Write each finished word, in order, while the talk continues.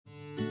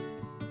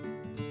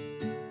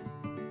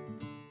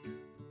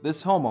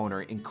This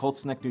homeowner in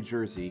Colts Neck, New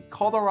Jersey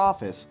called our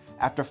office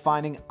after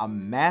finding a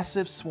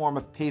massive swarm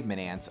of pavement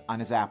ants on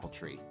his apple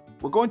tree.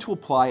 We're going to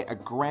apply a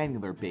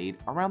granular bait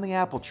around the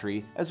apple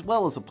tree as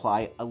well as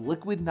apply a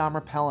liquid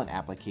non-repellent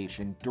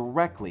application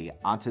directly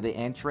onto the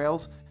ant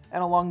trails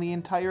and along the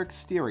entire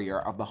exterior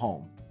of the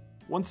home.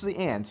 Once the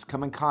ants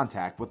come in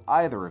contact with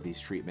either of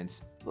these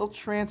treatments, they'll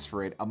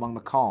transfer it among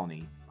the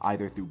colony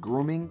either through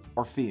grooming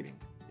or feeding.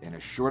 In a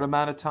short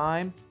amount of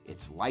time,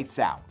 it's lights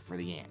out for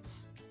the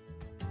ants.